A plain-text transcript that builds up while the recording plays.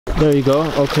There you go.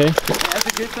 Okay. That's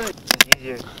a good thing. It's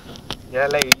easier. Yeah,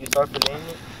 like you start filleting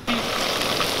it.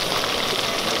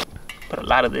 Put a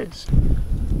lot of this.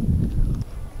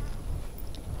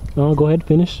 Oh, go ahead.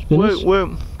 Finish. Wait.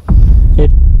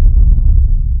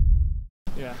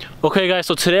 Yeah. Okay, guys.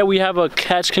 So today we have a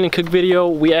catch, clean, and cook video.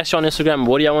 We asked you on Instagram,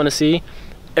 what do y'all want to see?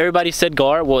 Everybody said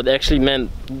gar. Well, actually, man,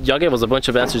 y'all gave us a bunch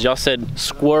of answers. Y'all said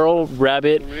squirrel,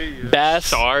 rabbit, bass,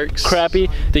 sharks, crappy.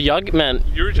 The y'all, man.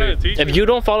 You were trying to teach If you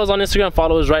don't follow us on Instagram,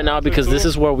 follow us right now because this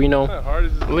is where we know.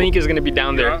 Link is gonna be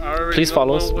down there. Please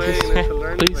follow us,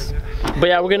 please. But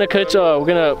yeah, we're gonna catch. We're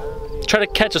gonna try to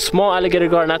catch a small alligator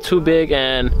gar, not too big,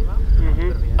 and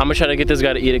I'm gonna try to get this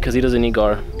guy to eat it because he doesn't eat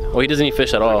gar. Well, he doesn't eat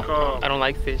fish at all. I don't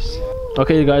like fish.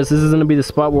 Okay, guys, this is gonna be the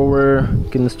spot where we're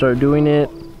gonna start doing it.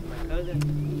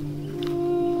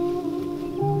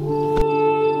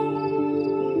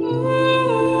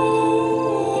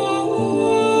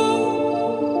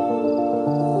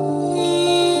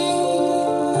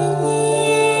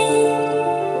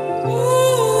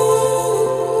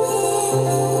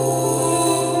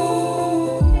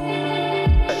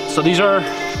 So these are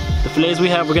the fillets we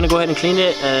have. We're gonna go ahead and clean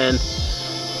it and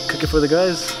cook it for the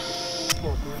guys.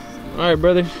 All right,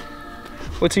 brother.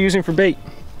 What's he using for bait?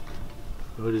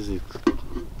 What is it?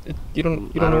 You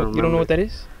don't know what that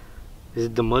is? Is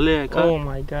it the mullet? Oh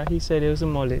my God, he said it was a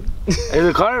mullet. Is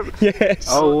it carp? Yes.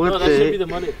 Oh, what no, that should be the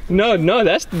mullet. No,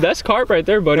 that's carp right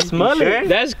there, buddy. That's mullet.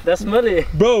 Sure? That's mullet.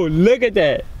 Bro, look at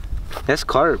that. That's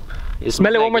carp.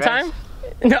 Smell it one more time.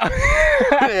 No.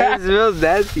 It smells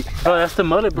nasty. Bro, that's the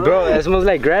mullet, bro. Bro, that smells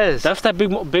like grass. That's that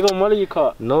big old mullet you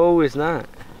caught. No, it's not.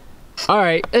 All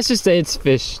right, let's just say it's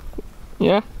fish.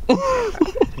 Yeah.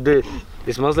 Dude,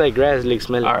 it smells like grass. Like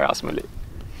smell it. All right, I'll smell it.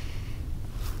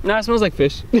 No, it smells like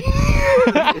fish.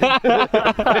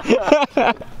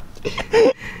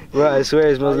 Bro, I swear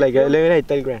it smells like. Let me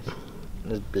tell grass.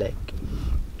 It's black.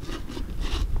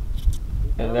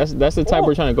 Yeah, that's the type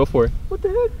we're trying to go for. What the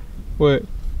heck? What?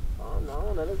 Oh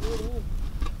no, that looks good to me.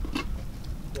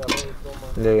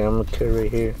 Look, I'm gonna cut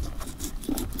right here.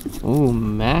 Ooh,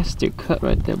 master cut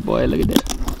right there, boy. Look at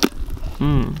that.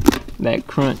 That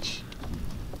crunch.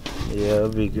 Yeah, it'll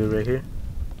be good right here.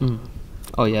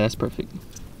 Oh yeah, that's perfect.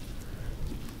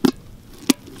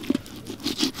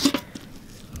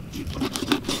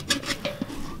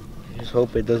 Just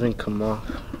hope it doesn't come off.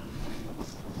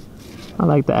 I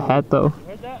like that hat though.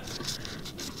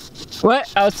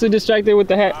 What? I was too distracted with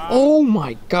the hat. Oh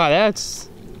my God, that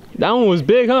one was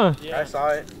big, huh? Yeah, I saw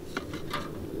it.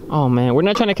 Oh man, we're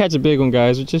not trying to catch a big one,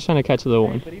 guys. We're just trying to catch a little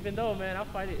one. But even though, man, I'll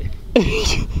fight it.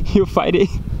 You'll fight it?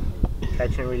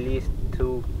 Catch and release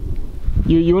too.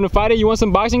 You want to fight it? You want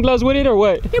some boxing gloves with it or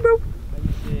what? Yeah, bro.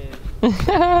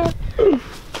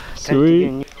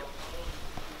 Sweet.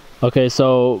 Okay,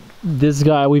 so this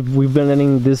guy, we've been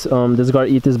letting this guy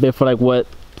eat this bait for like what,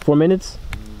 4 minutes?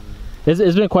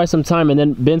 It's been quite some time, and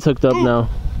then Ben's hooked up now.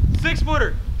 6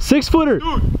 footer. 6 footer.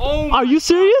 Dude, oh my Are you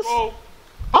serious? God,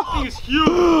 bro. That thing is huge.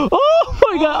 Oh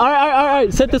my God! All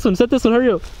right. Set this one.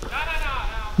 Hurry up.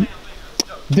 No.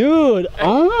 Dude,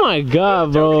 oh my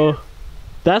God, bro.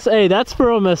 That's for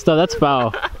real messed up. That's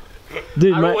foul.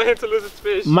 Dude, I don't want him to lose his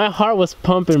fish. my heart was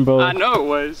pumping, bro. I know it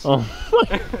was. Oh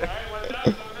my.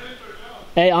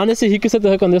 Hey, honestly, he could set the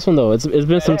hook on this one though. It's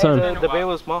been some time. The bait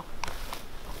was small.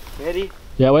 Ready?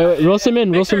 Yeah, wait. Roast him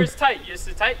in. Make sure it's tight. Yes,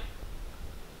 it's tight.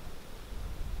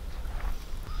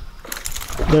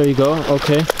 There you go.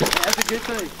 Okay. That's a good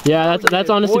thing. Yeah, that's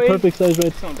honestly perfect size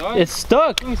right. It's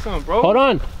stuck. Give me some, bro. Hold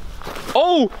on.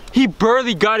 Oh, he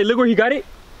barely got it. Look where he got it.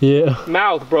 Yeah.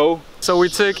 Mouth, bro. So we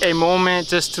took a moment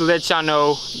just to let y'all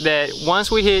know that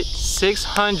once we hit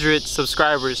 600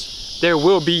 subscribers, there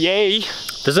will be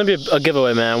There's gonna be a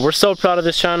giveaway, man. We're so proud of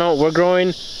this channel. We're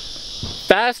growing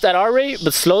fast at our rate,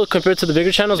 but slow compared to the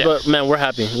bigger channels. Yeah. But man, we're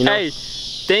happy. You know. Hey,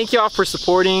 thank y'all for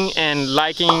supporting and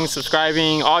liking,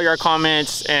 subscribing, all your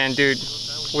comments, and dude,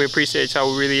 we appreciate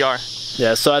y'all. We really are.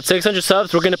 Yeah. So at 600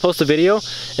 subs, we're gonna post a video,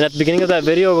 and at the beginning of that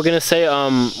video, we're gonna say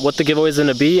what the giveaway is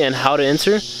gonna be and how to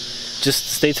enter.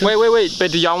 Just stay tuned. Wait.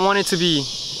 But do y'all want it to be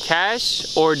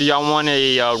cash, or do y'all want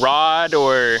a rod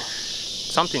or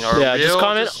something? Or yeah, just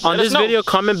comment on this video.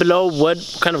 Comment below what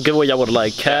kind of giveaway y'all would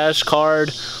like: cash,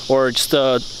 card, or just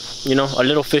a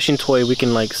little fishing toy. We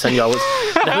can like send y'all.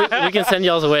 we can send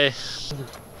y'all's away.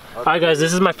 Alright, guys,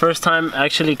 this is my first time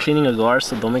actually cleaning a gar,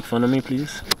 so don't make fun of me,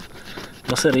 please.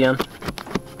 No serían.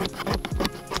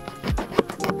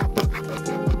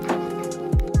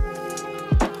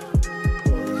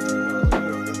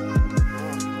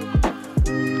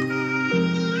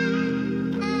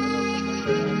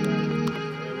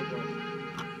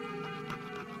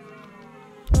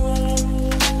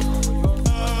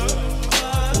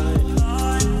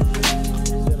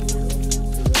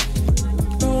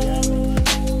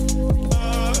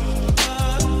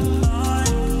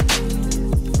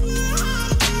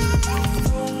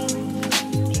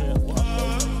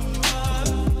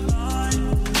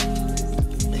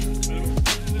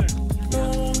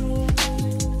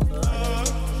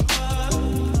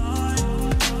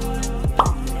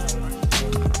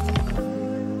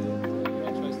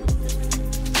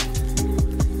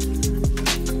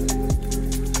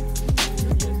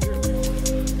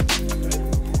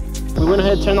 went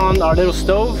ahead and turned on our little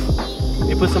stove.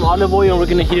 We put some olive oil and we're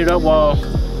gonna heat it up while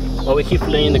we keep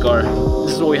filleting the gar.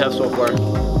 This is what we have so far.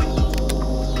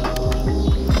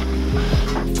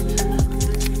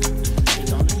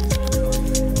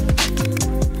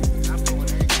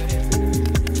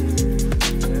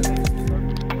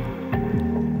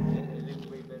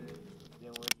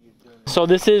 So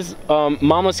this is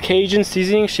Mama's Cajun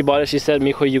seasoning. She bought it. She said,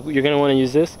 "Mijo, you're gonna want to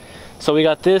use this." So we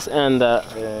got this and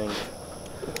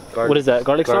what is that?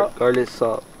 Garlic salt? Garlic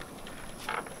salt.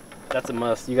 That's a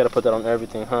must. You gotta put that on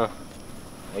everything, huh?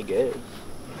 I guess.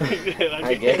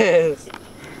 I guess.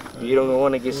 You don't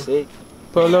want to get sick.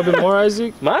 Put a little bit more,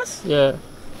 Isaac. Más? Yeah.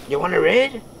 You want a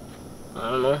red?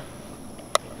 I don't know.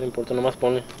 No importa, nomás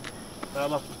ponle.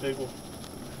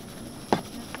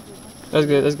 That's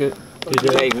good. That's good.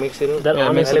 You like mix it up? That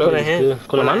Yeah, mix it it up up. is good.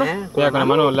 ¿Con la mano? Yeah, con la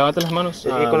mano. Lávate las manos.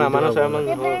 Es que con la mano sabe más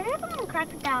Yeah, mejor. but I'm gonna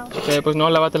crack it down. Okay, pues no,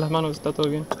 lávate las manos. Está todo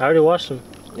bien. I already washed them.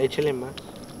 Échale más.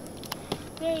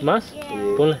 ¿Más?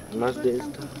 Yeah. Ponle. Más de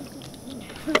esto.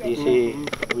 Y si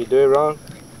we do it wrong,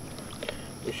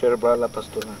 you should have brought la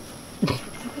pastora.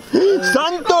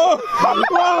 ¡Santo!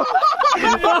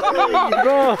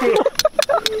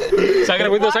 Sácale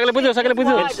puito, sácale puito, sácale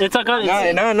puito. It's okay.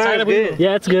 No, it's good.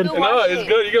 Yeah, it's good. No, it's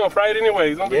good. You're gonna fry it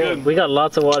anyway. It's gonna be Yeah. good. We got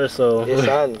lots of water, so It's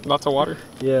sal. Lots of water.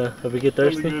 yeah, if we get It's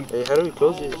gonna be thirsty. good. Hey, how do we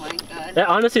close this? Yeah,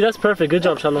 honestly, that's perfect. Good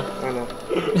job, Chalo. I know.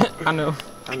 I know.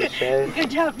 I'm the chef. Good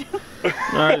job.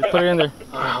 Alright, put it in there.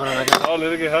 Oh,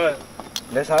 let it get hot.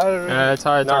 That's hard. Yeah, it's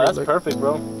hard. No, that's perfect,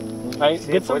 bro. Alright,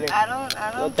 get some. I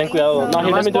don't Think we all. No,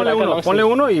 Nomás let me do it. ponle I got uno. long Ponle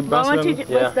sleeve. uno y Why vas don't you, a... Yeah.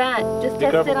 what's that? Just Be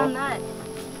test careful, it on bro. that.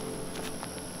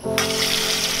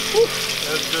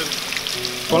 That's good.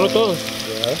 Ponlo todo.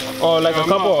 Oh, like a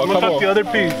couple, I'm gonna cut the a couple. other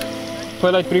piece.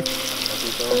 Put like 3.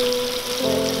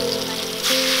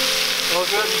 Oh,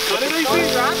 good. You cut it, AC?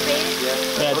 Drop it.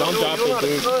 Yeah, don't drop it,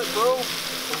 dude. Cut, bro.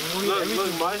 Look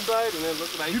my side and then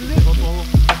look at AC.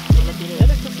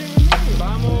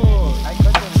 Vamos.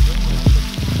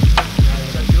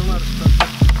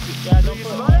 Yeah, don't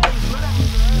put... Out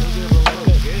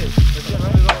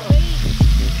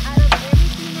of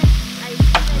everything that I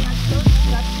see that I showed you,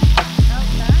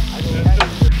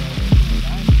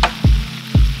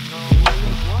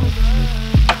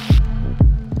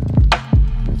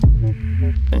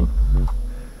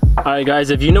 Alright, guys,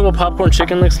 if you know what popcorn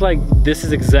chicken looks like, this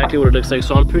is exactly what it looks like.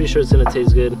 So I'm pretty sure it's gonna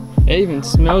taste good. It even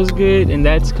smells good, and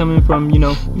that's coming from, you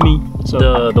know, me.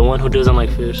 So The one who doesn't like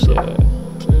fish. So.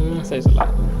 yeah, says a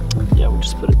lot. Yeah, we'll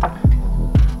just put it there.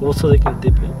 Well, so they can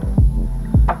dip it.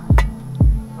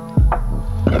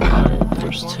 Alright,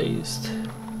 first taste.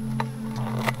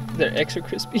 They're extra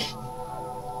crispy.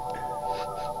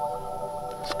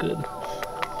 It's good.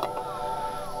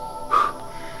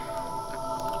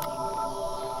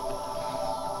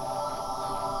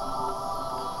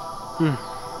 Mmm.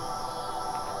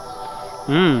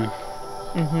 Mmm.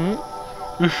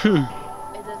 Mm-hmm. It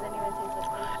doesn't even taste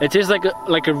like It tastes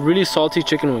like a really salty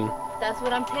chicken wing. That's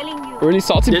what I'm telling you. Really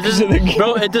salty. It doesn't,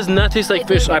 bro, it does not taste like It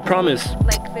fish, I doesn't promise. taste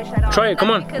like fish at all. Try it,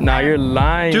 come on. Because Nah, you're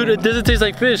lying. Dude, it doesn't taste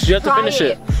like fish. You have to try finish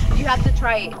it. You have to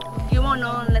try it. You won't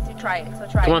know unless you try it. So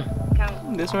try Come it. on.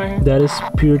 Count. This right here. That is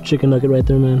pure chicken nugget right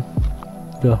there, man.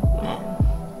 Go.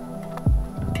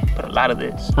 Put a lot of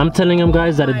this. I'm telling him,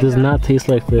 guys, that it does not taste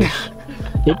like fish.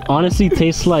 It honestly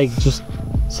tastes like just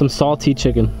some salty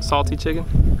chicken. Salty chicken.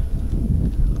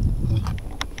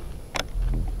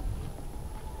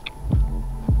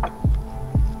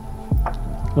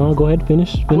 Oh, go ahead,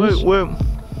 finish. Wait.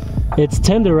 It's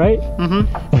tender, right?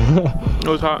 Mm-hmm. It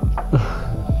was hot.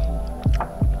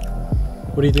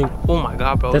 What do you think? Oh my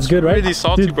god, bro. That's It's good, right? Really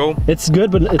salty, Dude, bro. It's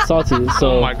good, but it's salty.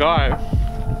 So. Oh my god.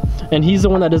 And he's the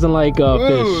one that doesn't like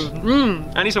fish.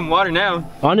 I need some water now.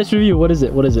 Honest review, what is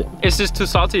it? What is it? It's just too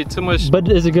salty, too much. But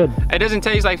is it good? It doesn't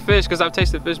taste like fish because I've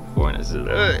tasted fish before, and it's just,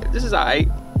 this is alright.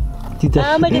 Dude,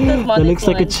 that, I'm gonna get the that looks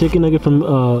like a one. chicken nugget from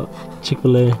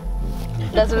Chick-fil-A.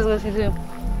 That's what I was gonna say too.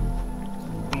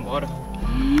 Some water.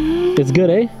 It's good,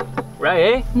 eh?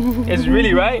 Right, eh? It's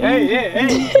really right. Hey, yeah,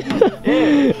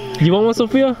 hey. You want one,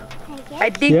 Sophia? I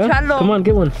think Yeah? Chalo Come on,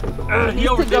 get one.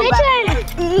 needs to go back.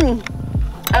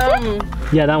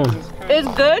 Yeah, that one. It's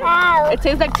good. It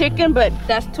tastes like chicken, but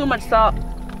that's too much salt.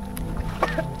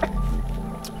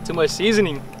 Too much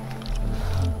seasoning.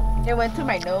 It went to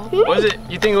my nose. Was it?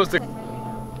 You think it was the...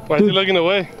 Why is he looking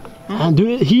away?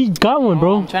 Dude, he got one,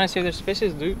 bro. I'm trying to see if there's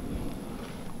fishes, dude.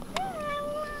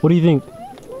 What do you think?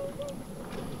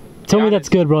 Tell me that's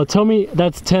good, bro. Tell me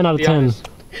that's 10 out of Be 10. honest.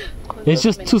 It's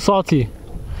just too salty.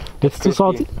 It's too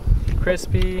salty.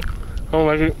 Crispy. Oh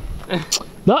my god.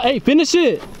 No, hey, finish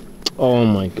it. Oh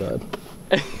my god.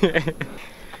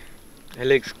 It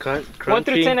looks crunchy. 1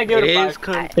 through 10, I give it a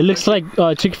 5. It looks like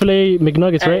Chick-fil-A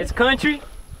McNuggets, Hey, right? it's country.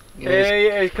 Yes.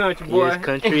 Hey, it's country, boy. It's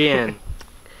country and.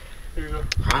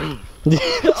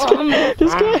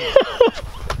 This guy.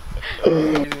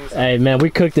 Hey man, we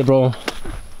cooked it, bro.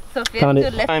 So Found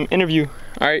it. Interview.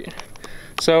 All right.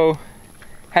 So,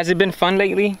 has it been fun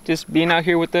lately? Just being out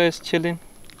here with us, chilling?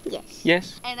 Yes.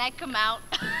 Yes. And I come out.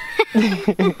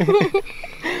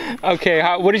 Okay.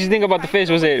 What did you think about the fish?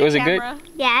 Was it good?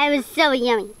 Yeah, it was so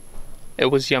yummy. It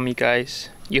was yummy, guys.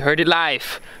 You heard it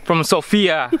live from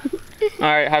Sophia. All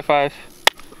right, high five.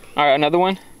 All right, another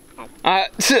one.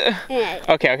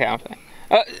 Okay, I'm fine.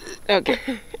 Okay,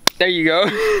 there you go.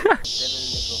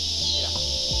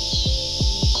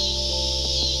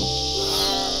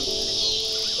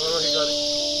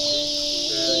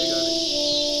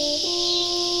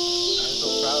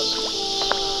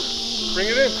 Bring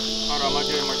it in. Hold on, I'm gonna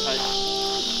get it more tight.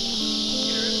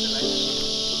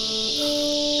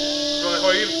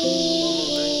 Alright,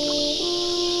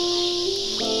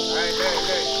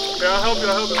 hey. I'll help you.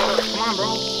 Come on, bro.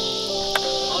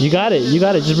 You got it.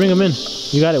 Just bring them in.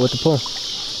 You got it with the pull.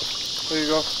 There you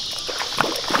go.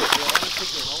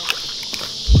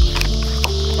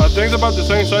 I think it's about the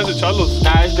same size as Charlo's.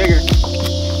 Nah, it's bigger.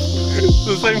 It's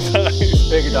the same size. It's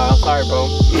bigger, dog. I'm sorry, bro.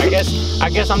 I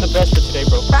guess I'm the best for today,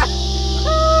 bro.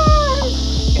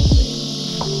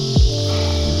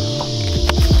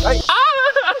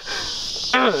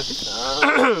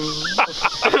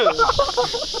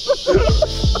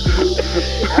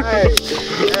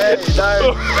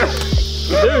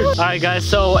 Alright guys,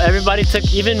 so everybody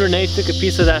even Renee took a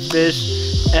piece of that fish,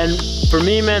 and for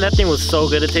me, man, that thing was so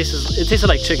good. It tasted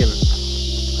like chicken.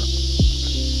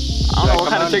 I don't know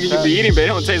what kind of chicken you be eating, but it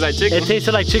don't taste like chicken. It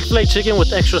tasted like Chick-fil-A chicken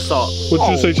with extra salt. What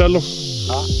you say, Charlo?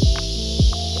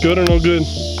 Good or no good?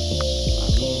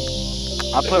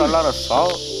 I put a lot of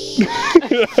salt.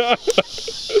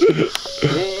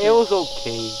 It was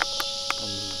okay.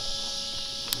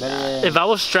 If I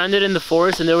was stranded in the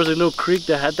forest and there was a little creek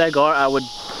that had that gar, I would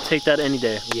take that any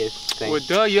day. Yes, thanks. Well,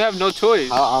 duh, you have no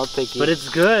choice. I'll take it. But it's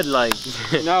good, like.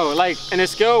 No, like, in a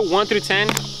scale 1 through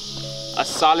 10, a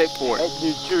solid 4. Hey,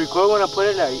 did you record when I put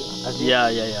it there?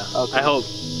 Yeah. Okay. I hope.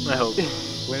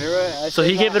 Whenever So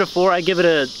he gave it a 4, I give it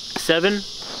a 7.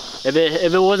 If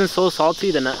it wasn't so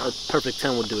salty, then a perfect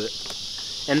 10 would do it.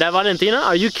 And that Valentina,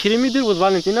 are you kidding me, dude? With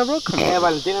Valentina, bro? Come on. Yeah,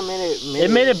 Valentina made It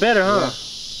made it better, huh? Yeah.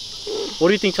 What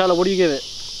do you think, Charlo? What do you give it?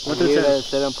 1 through 10?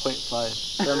 7.5.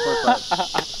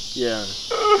 7.5. Yeah.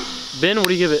 Ben, what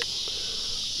do you give it?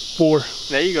 4.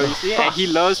 There you go, you see? And he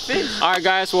loves fish. Alright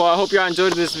guys, well I hope y'all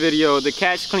enjoyed this video. The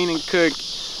catch, clean, and cook.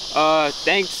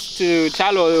 Thanks to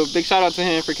Chalo, big shout out to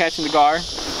him for catching the gar.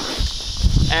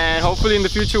 And hopefully in the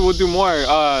future we'll do more.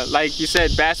 Like you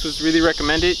said, bass was really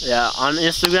recommended. Yeah, on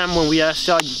Instagram when we asked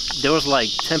y'all, there was like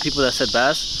 10 people that said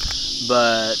bass.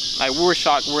 But like we were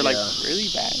shocked. We were like, really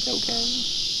bass? Okay.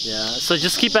 Yeah, so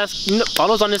just keep asking.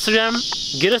 Follow us on Instagram.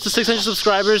 Get us to 600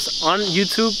 subscribers on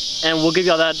YouTube, and we'll give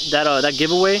y'all that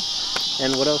giveaway.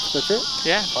 And what else? That's it?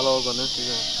 Yeah. Follow us on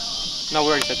Instagram. No, we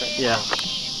already said that. Yeah.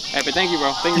 Hey, but thank you,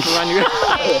 bro. Thank you for running.